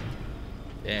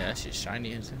 Yeah, that shit's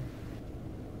shiny as hell.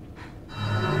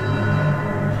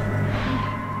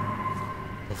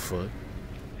 The fuck?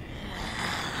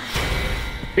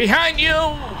 Behind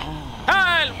you!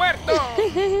 Al muerto!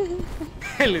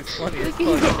 Hell, it's funny. Look at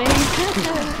his face.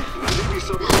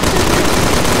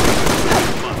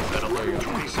 At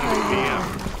 11:27 p.m.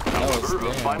 However, a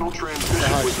final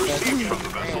transmission was received from the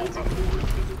vessel before.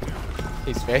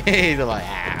 His face, they're like,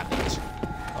 ah, bitch.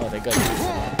 Oh, they got you.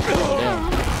 Oh,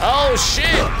 damn. Oh, shit!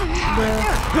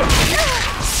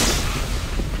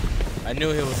 I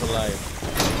knew he was alive.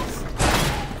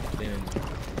 Then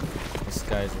this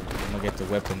guy's, I'm gonna get the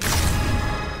weapons.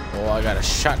 Oh, I got a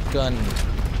shotgun.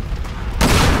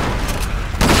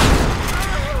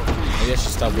 Maybe I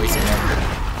should stop wasting ammo.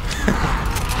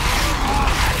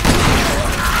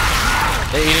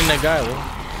 They eating that guy, well,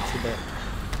 too bad.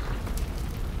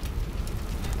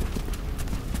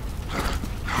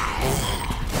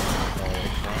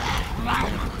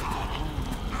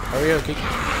 Hurry up, Kiki.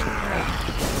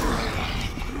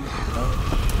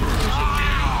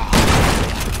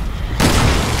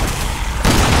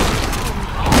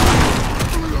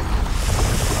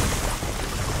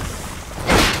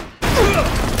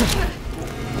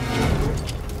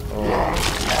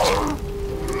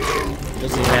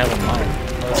 Doesn't even have a mouth.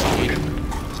 Oh, she ate him.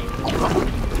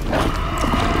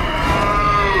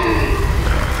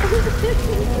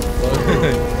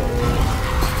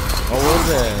 What was that? What is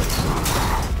that?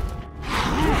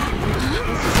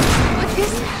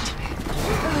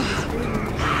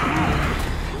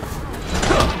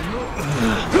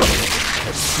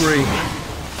 That scream.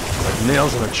 Like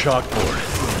nails on a chalkboard.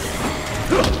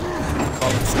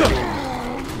 Call him scream.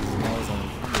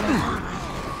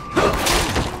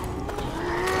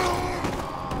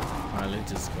 Alright,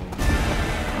 let's just go.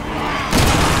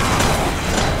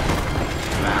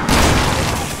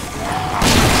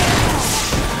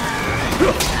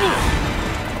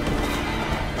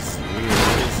 It's weird.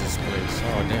 What is this place?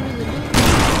 Oh, damn.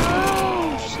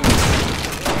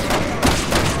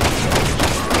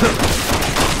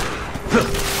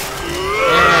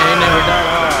 Yeah, he never died.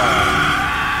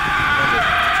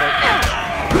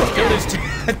 Oh. Kill this dude.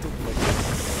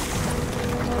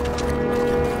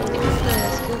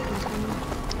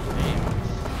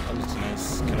 That looks nice.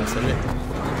 Can I sell it?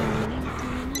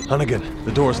 Hunnigan,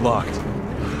 the door's locked.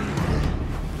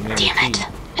 Damn it.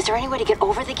 Is there any way to get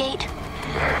over the gate?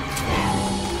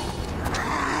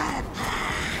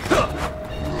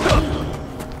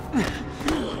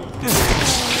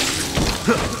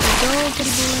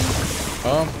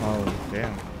 Oh,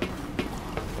 damn.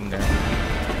 Come down.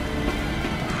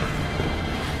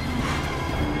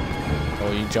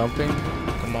 Oh, you jumping?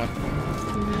 Come on.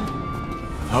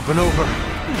 Up and over.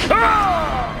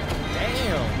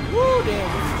 Damn. Woo, damn.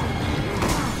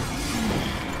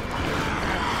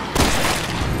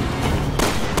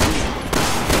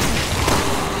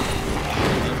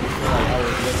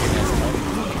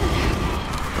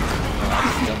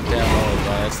 Jump down. Oh,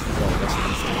 that's the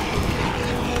mistake.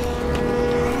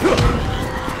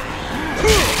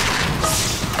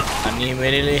 I need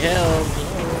immediately help.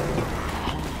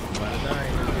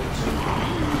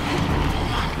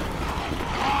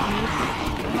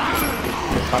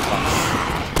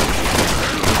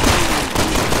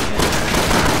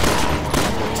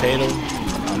 Potato.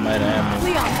 I'm out of ammo.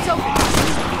 Leon, it's open.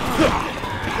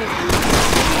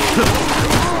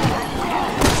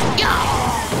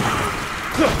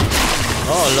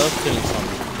 Oh, I love killing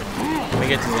something. Let me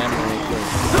get this ammo real quick.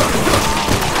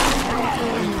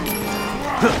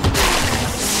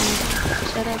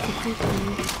 Shout out to Kiki.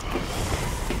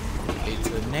 It's a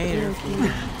native.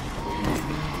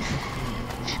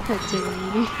 That's it.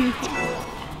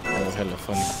 That was hella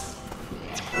funny.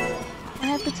 What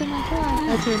happened to my car?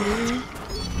 That's her name.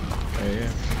 Oh,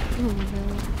 yeah. Oh my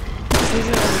god. These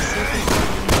are all the secrets.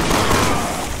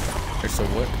 There's a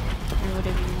what? Or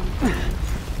whatever you want.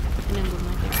 And then we'll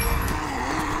make it.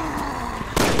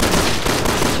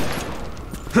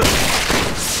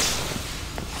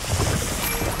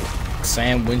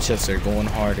 Sam Winchester going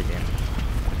hard again.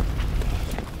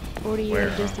 40-year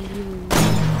Justin Bieber.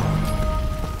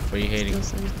 What are you hating?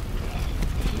 Still saying.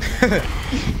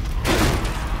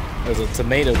 There's a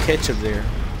tomato ketchup there.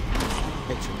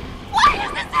 Ketchup. Why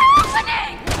is this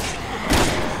happening?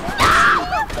 No!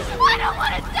 I don't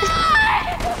want to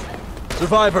die!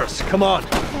 Survivors, come on.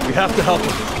 We have to help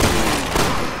them.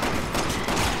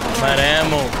 I'm out of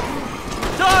ammo.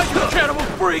 Die, you cannibal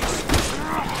freaks!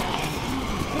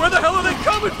 Where the hell are they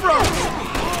coming from?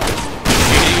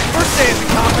 First day as a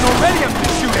cop and already I'm in a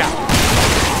shootout.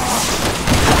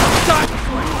 Die!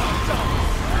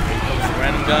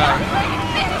 guy.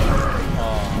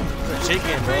 Oh, it's a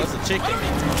chicken, bro. It's a chicken.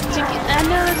 Chicken. I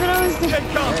know, that's what I was thinking.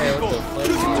 Hey, what the fuck?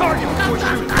 Use the target before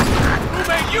shooting. Who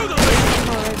made you the lead?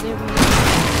 Oh, right there, bro.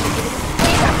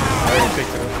 I already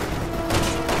picked it up.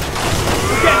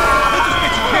 Get it. We'll just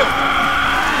get you killed.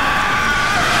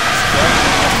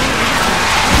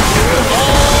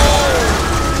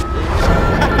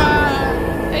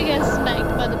 I got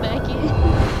smacked by the back end.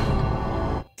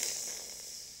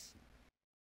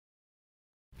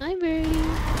 Hi, Birdie.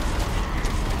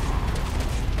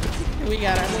 We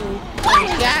gotta move. We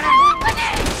gotta move.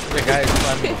 The guy is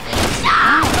climbing.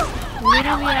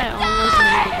 Literally, I almost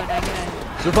made it, but I got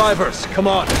it. Survivors, come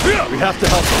on. We have to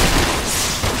help them.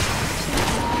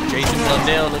 Jason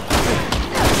Blundell. Look.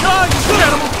 God, you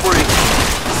animal freak!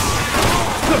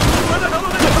 Where the hell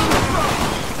are they coming from?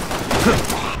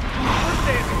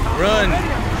 Run!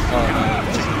 Oh, no.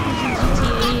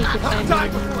 TE could find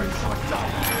me.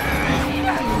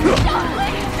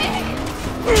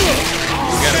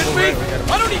 We gotta move right. We gotta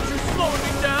I don't need you slowing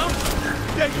me down.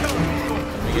 Get going.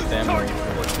 Let me get that move.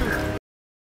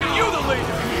 You the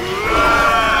leader.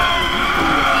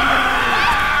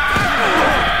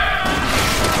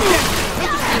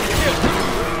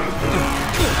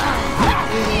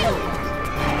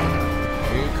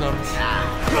 Here it comes.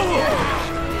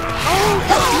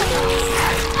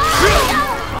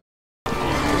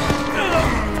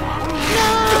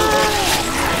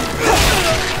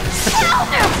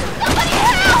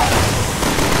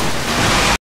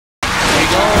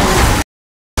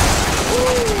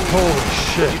 Holy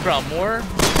shit. You brought more?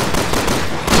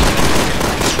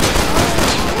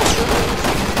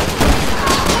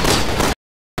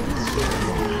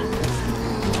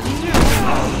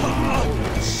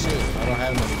 Shit, I don't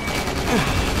have no.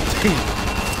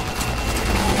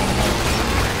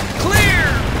 Clear!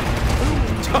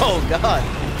 Oh god.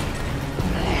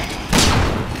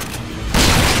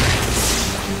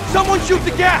 Someone shoot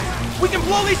the gas! We can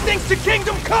blow these things to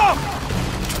Kingdom Come!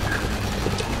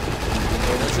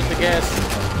 Don't shoot the gas.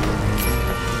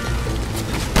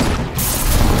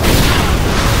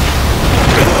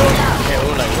 Yeah,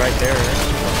 we're like right there.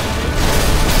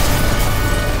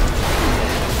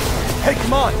 Hey,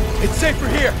 come on! It's safer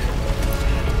here!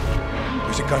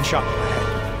 There's a gun shop up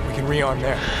ahead. We can rearm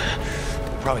there.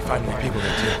 We'll probably find more people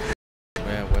there too.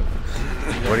 Yeah,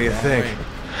 weapons. What do you think?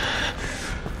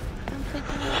 I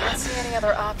don't see any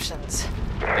other options.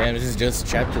 Damn, this is just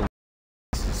chapter 1.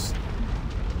 This is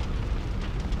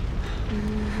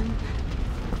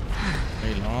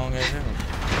very long as hell.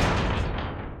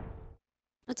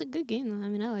 That's a good game, though. I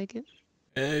mean, I like it.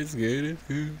 Yeah, it's good. It's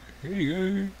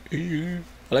good.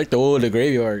 I like the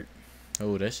graveyard.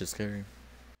 Oh, that's just scary.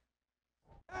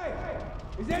 Hey!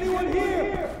 Is anyone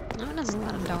here? Oh, there's a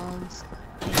lot of dogs.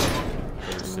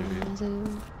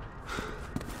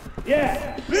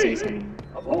 Yeah, me!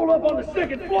 I'm holed up on the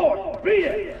second floor. Beat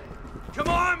it! Come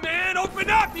on, man! Open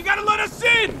up! You gotta let us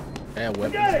in! Yeah,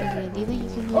 weapons. Okay, do you think you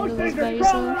can handle this by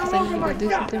yourself? Because I need to go do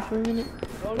something for a minute.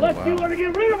 Unless you want to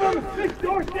get rid of them, this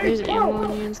door stays There's ammo on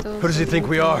closed. here and stuff. Who does he think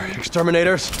we are?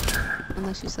 Exterminators?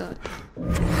 Unless you suck.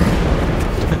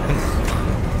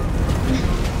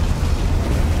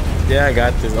 Yeah, I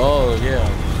got this. Oh, yeah.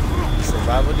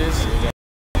 Survival this? Yeah.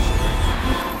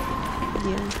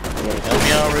 Help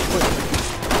me out real quick.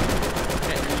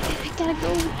 I gotta go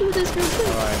do this real quick.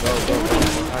 Alright, go. Go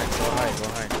hide.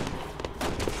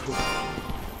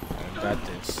 I got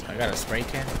this. I got a spray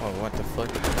can? Oh, what the fuck?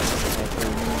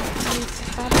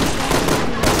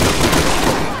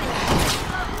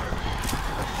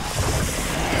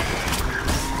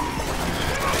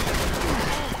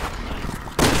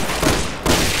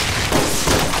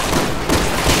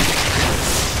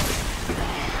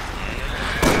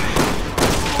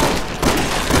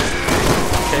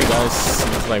 Okay, guys.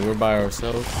 Looks like we're by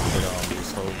ourselves. But,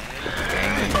 this whole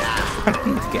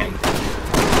gang.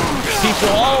 People,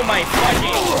 oh my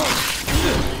fucking!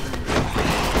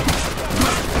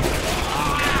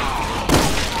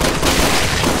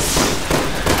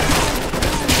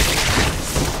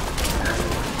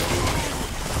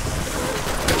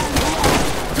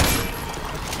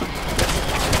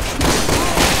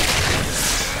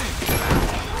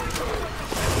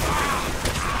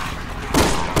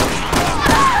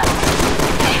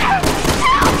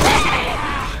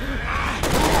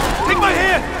 Take my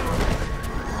hand!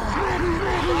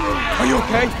 Are you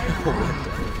okay?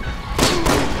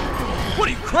 What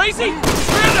are you, crazy?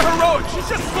 Stand the heroic! She's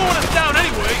just slowing us down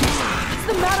anyway! What's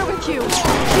the matter with you?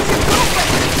 She's your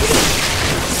girlfriend!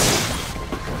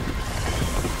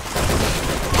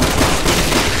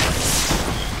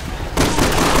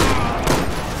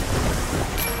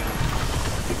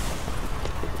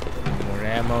 More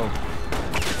ammo.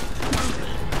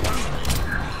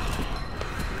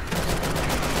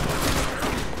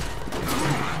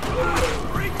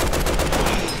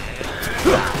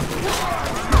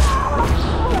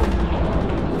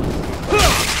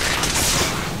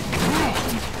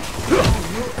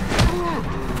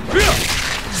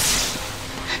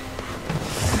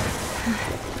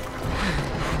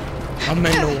 I'm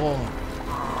in the wall.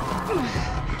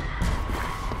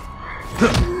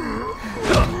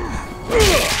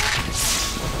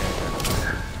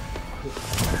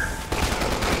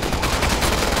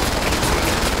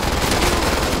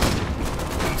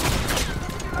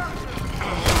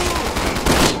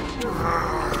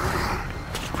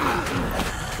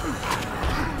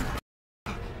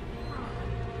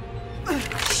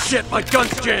 Shit, my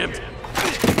gun's jammed!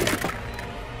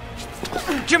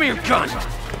 Give me your gun!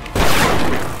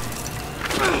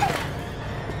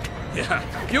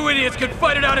 Yeah, you idiots can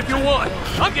fight it out if you want!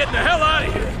 I'm getting the hell out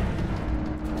of here!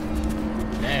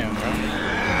 Damn, bro.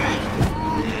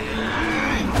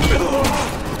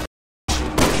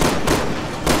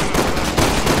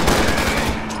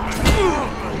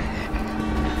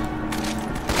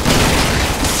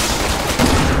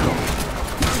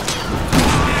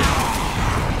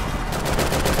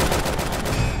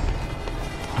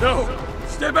 No!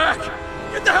 Stay back!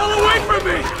 Get the hell away from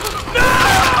me!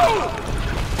 No!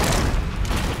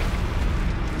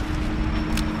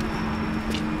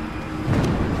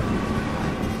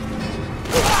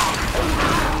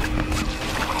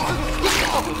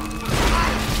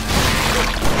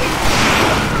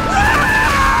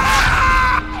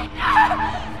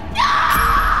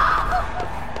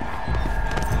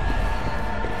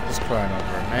 Just crying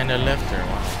over it. Man, they left her.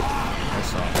 Wow.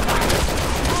 That's all.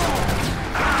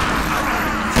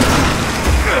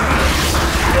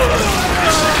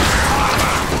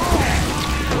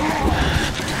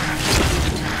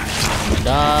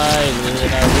 Die,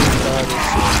 and I restart this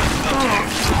shit.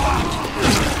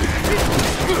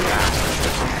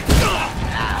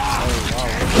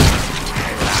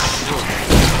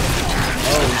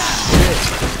 Oh shit.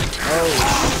 Oh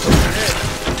shit.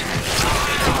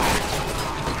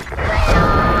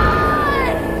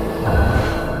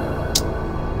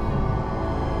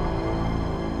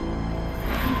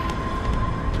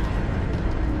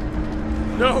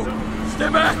 No! Stay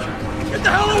back! Get the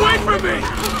hell away from me!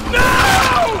 No!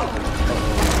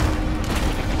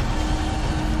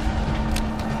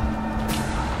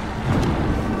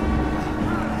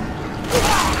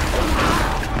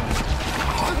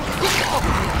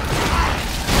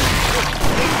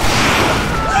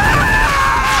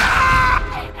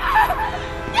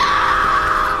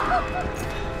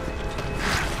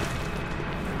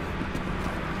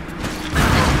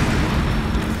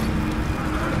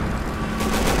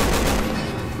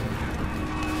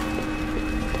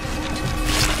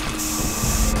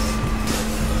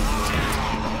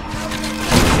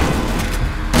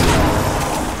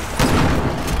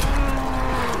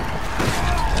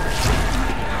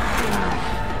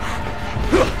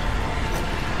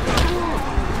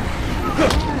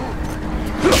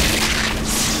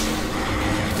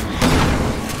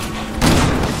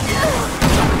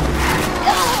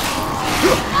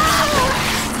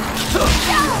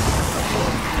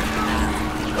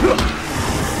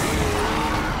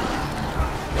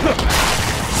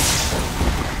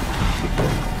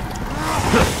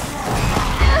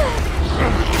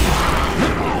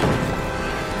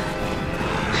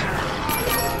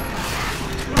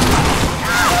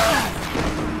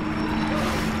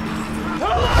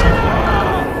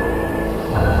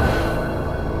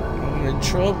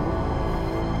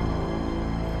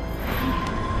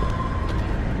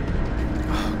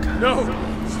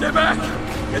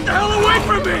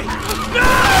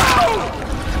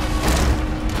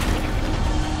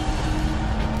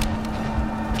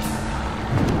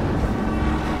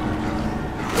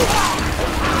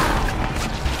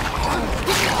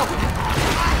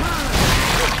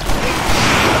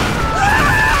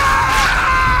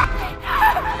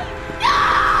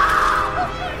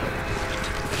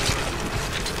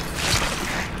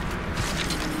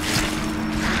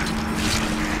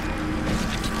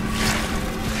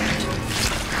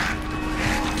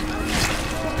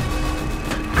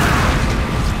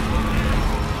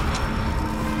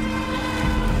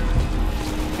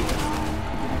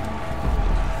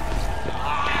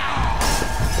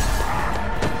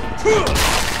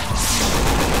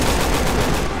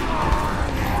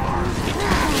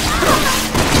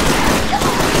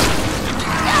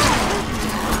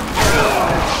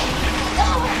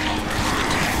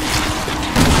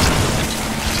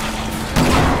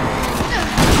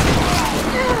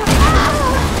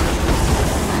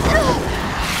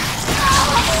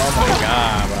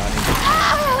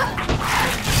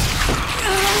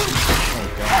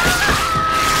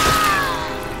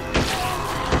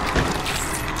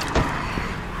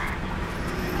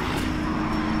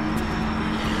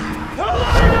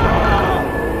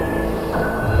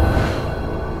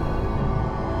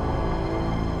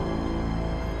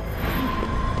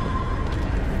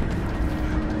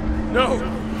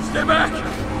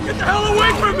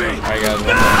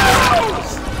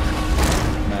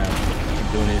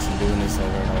 this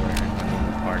over and over. I need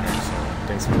a partner. So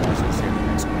thanks for watching. See you in the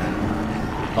next one.